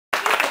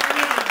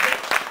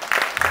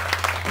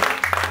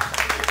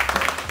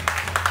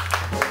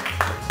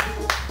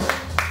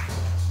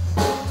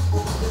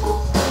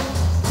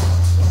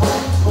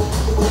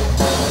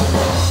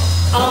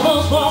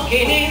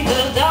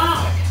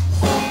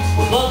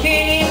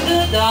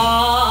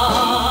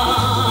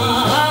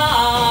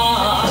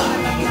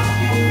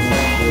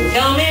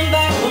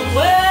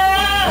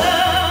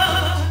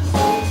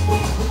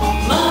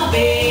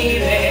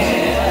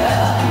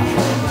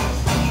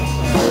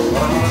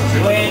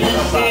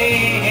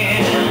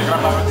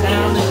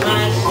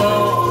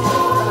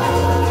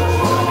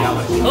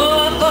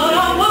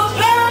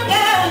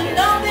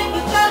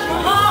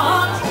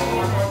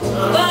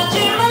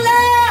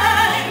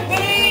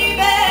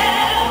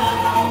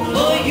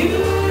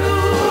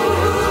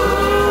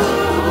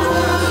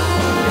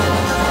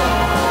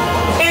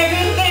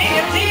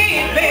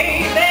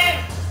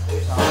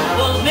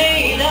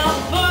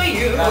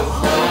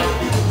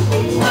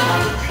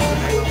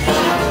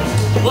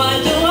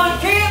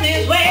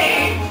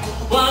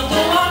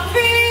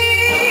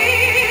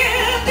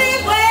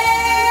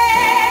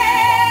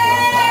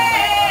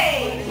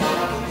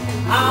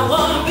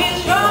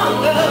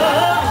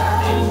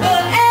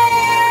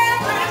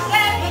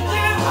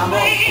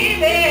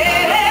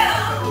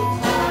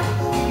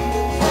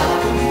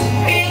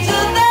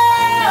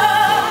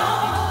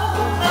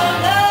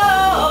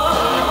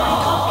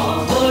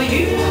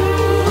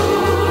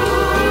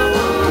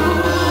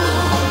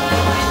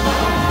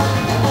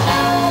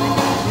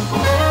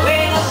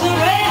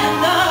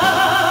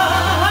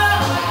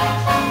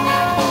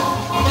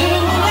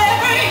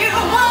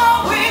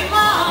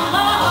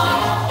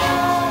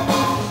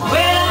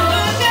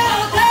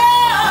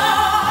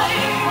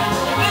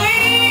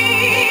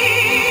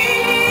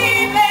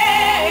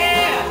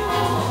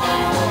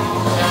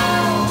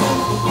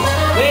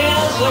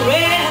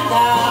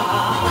surrender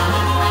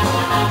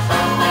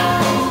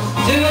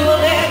to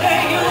whatever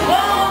you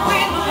want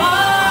with my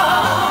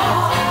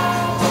heart.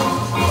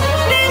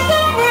 Please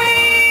don't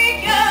break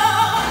your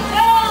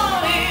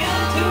darling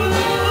too.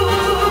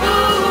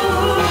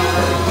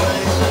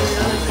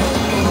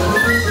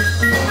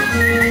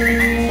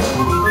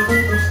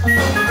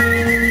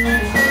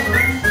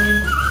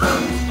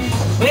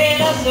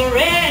 When I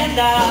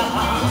surrender,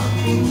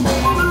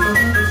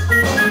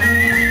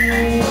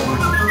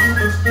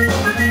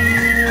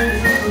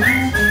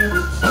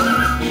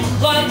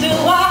 what do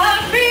I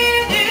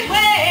feel this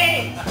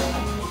way?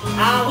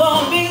 I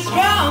won't be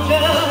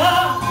stronger,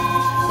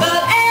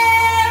 but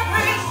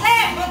every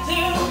step or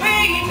two,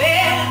 baby,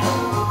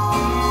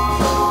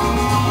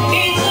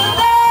 it's a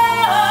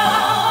love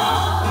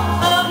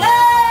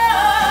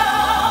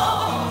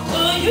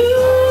for you,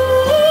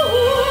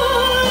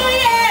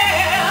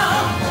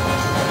 yeah.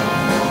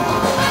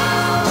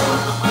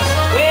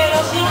 When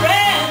I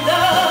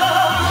surrender,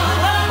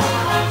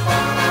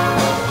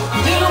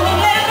 do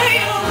whatever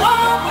you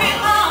want with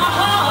my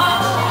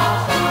heart.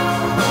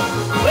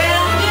 When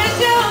I'm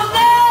just your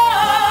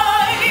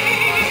baby,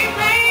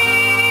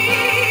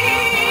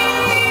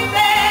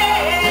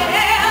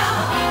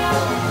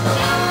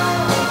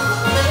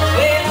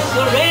 when I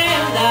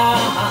surrender,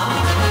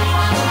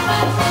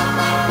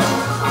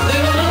 do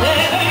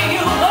whatever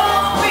you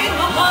want with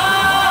my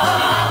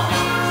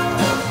heart.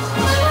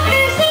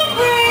 Please don't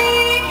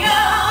break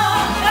your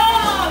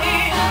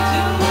darling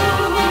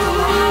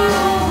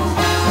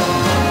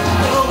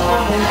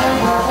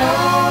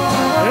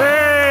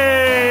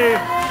Hey!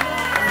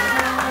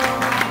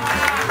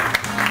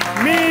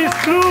 Miss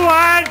Blue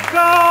Eyed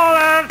Soul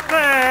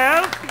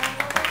herself,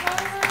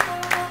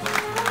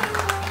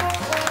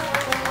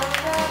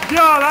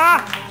 Viola.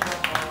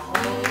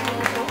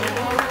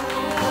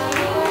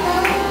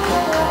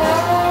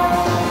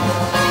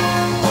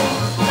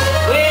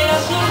 When I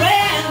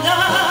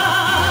surrender,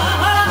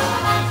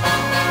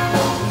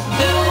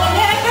 do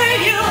whatever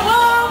you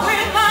want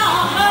with my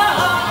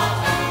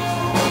heart.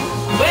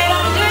 When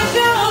I'm just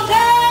your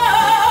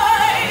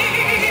toy,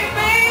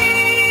 baby.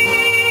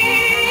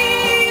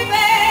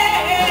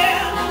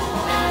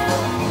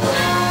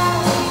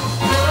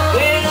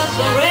 When I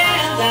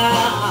surrender,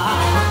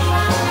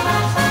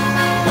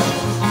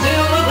 do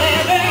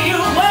whatever you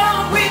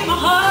want with my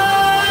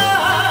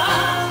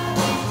heart.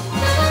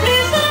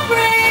 Please don't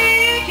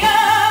break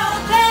your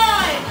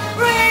die,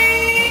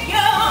 break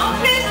your,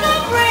 please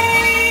don't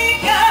break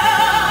your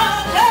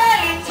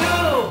die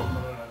too.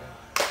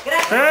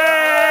 Grazie.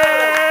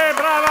 Hey,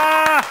 brava!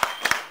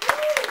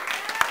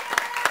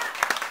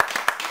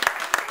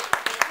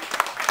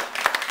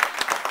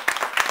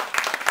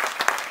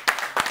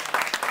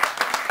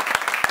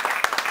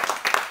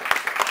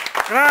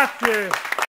 Grazie!